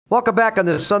Welcome back on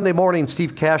this Sunday morning.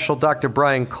 Steve Cashel, Dr.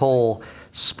 Brian Cole,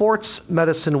 Sports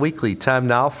Medicine Weekly. Time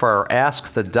now for our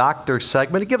Ask the Doctor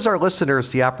segment. It gives our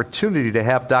listeners the opportunity to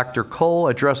have Dr. Cole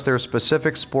address their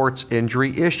specific sports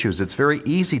injury issues. It's very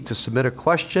easy to submit a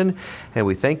question, and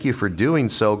we thank you for doing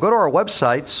so. Go to our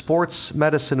website,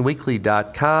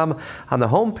 sportsmedicineweekly.com. On the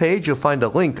homepage, you'll find a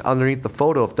link underneath the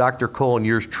photo of Dr. Cole and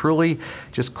yours truly.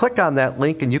 Just click on that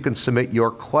link, and you can submit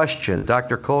your question.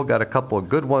 Dr. Cole got a couple of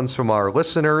good ones from our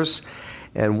listeners.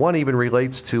 And one even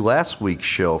relates to last week's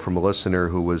show from a listener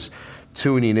who was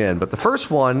tuning in. But the first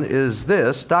one is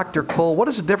this. Dr. Cole, what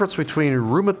is the difference between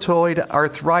rheumatoid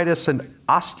arthritis and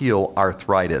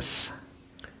osteoarthritis?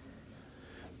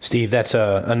 Steve, that's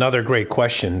another great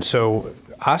question. So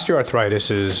osteoarthritis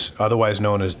is otherwise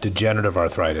known as degenerative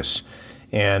arthritis.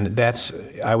 And that's,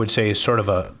 I would say, sort of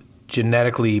a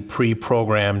genetically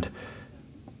pre-programmed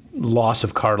loss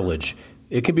of cartilage.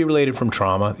 It can be related from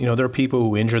trauma. You know, there are people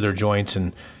who injure their joints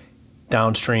and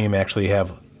downstream actually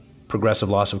have progressive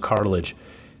loss of cartilage.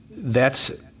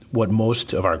 That's what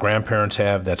most of our grandparents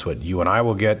have. That's what you and I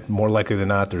will get. More likely than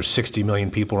not, there's 60 million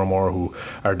people or more who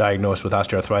are diagnosed with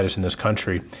osteoarthritis in this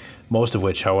country, most of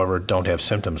which, however, don't have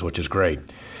symptoms, which is great.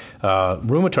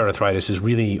 Rheumatoid arthritis is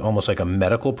really almost like a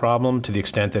medical problem to the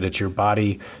extent that it's your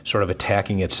body sort of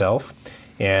attacking itself.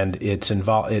 And it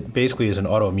basically is an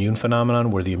autoimmune phenomenon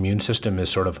where the immune system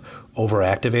is sort of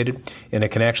overactivated, and it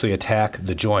can actually attack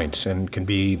the joints, and can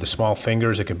be the small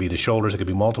fingers, it can be the shoulders, it could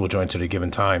be multiple joints at a given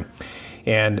time.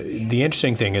 And the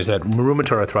interesting thing is that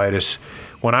rheumatoid arthritis,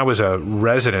 when I was a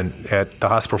resident at the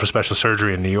Hospital for Special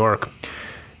Surgery in New York,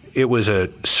 it was a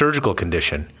surgical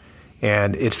condition.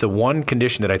 And it's the one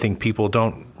condition that I think people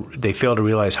they fail to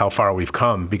realize how far we've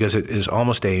come, because it is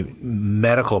almost a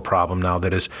medical problem now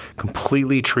that is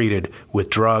completely treated with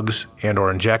drugs and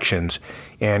or injections,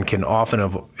 and can often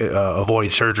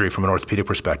avoid surgery from an orthopedic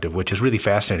perspective, which is really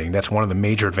fascinating. That's one of the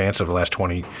major advances of the last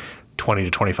 20 to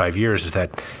 25 years, is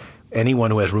that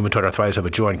anyone who has rheumatoid arthritis of a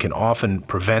joint can often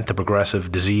prevent the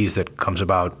progressive disease that comes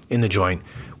about in the joint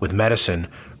with medicine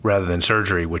rather than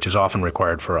surgery, which is often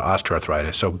required for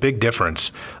osteoarthritis. So big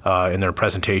difference in their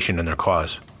presentation and their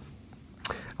cause.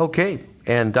 Okay.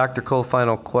 And Dr. Cole,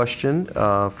 final question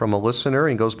from a listener,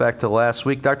 and goes back to last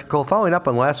week. Dr. Cole, following up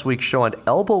on last week's show on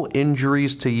elbow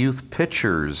injuries to youth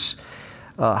pitchers,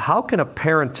 how can a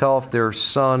parent tell if their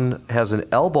son has an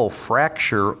elbow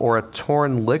fracture or a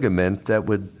torn ligament that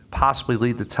would possibly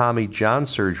lead to Tommy John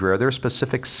surgery? Are there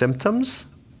specific symptoms?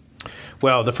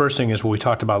 Well, the first thing is what we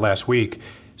talked about last week,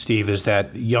 Steve, is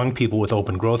that young people with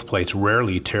open growth plates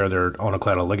rarely tear their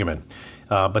omocollateral ligament,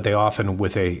 but they often,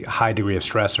 with a high degree of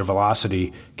stress or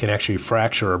velocity, can actually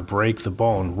fracture or break the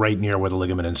bone right near where the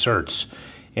ligament inserts.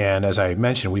 And as I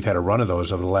mentioned, we've had a run of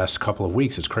those over the last couple of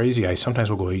weeks. It's crazy. I sometimes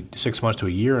will go 6 months to a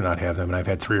year and not have them, and I've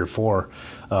had 3 or 4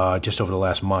 just over the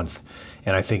last month.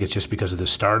 And I think it's just because of the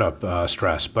startup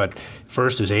stress. But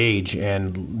first is age,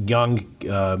 and young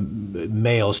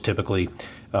males typically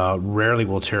rarely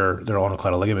will tear their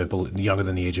omocollateral ligament younger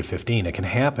than the age of 15. It can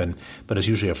happen, but it's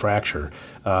usually a fracture.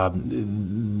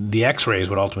 The X-ray is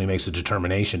what ultimately makes the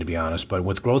determination, to be honest. But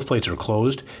with growth plates are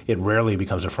closed, it rarely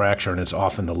becomes a fracture, and it's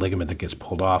often the ligament that gets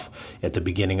pulled off at the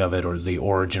beginning of it, or the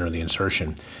origin or the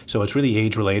insertion. So it's really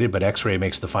age-related, but X-ray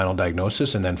makes the final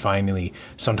diagnosis, and then finally,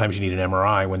 sometimes you need an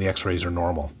MRI when the X-rays are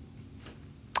normal.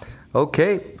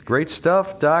 Okay, great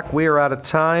stuff, Doc. We are out of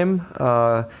time.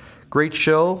 Great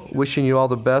show. Wishing you all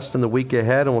the best in the week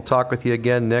ahead, and we'll talk with you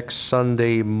again next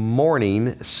Sunday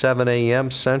morning, 7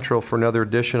 a.m. Central, for another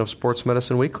edition of Sports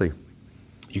Medicine Weekly.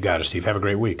 You got it, Steve. Have a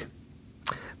great week.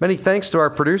 Many thanks to our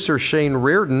producer, Shane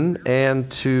Reardon,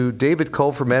 and to David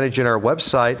Cole for managing our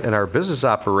website and our business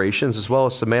operations, as well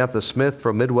as Samantha Smith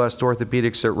from Midwest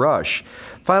Orthopedics at Rush.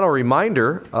 Final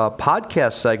reminder,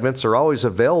 podcast segments are always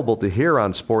available to hear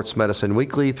on Sports Medicine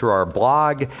Weekly through our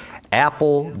blog,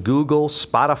 Apple, Google,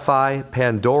 Spotify,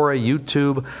 Pandora,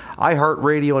 YouTube,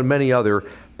 iHeartRadio, and many other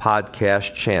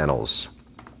podcast channels.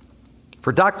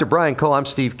 For Dr. Brian Cole, I'm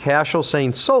Steve Cashel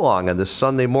saying so long on this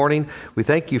Sunday morning. We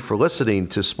thank you for listening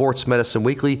to Sports Medicine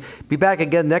Weekly. Be back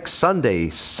again next Sunday,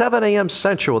 7 a.m.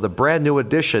 Central, with a brand new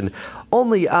edition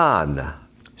only on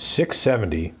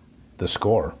 670 The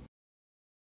Score.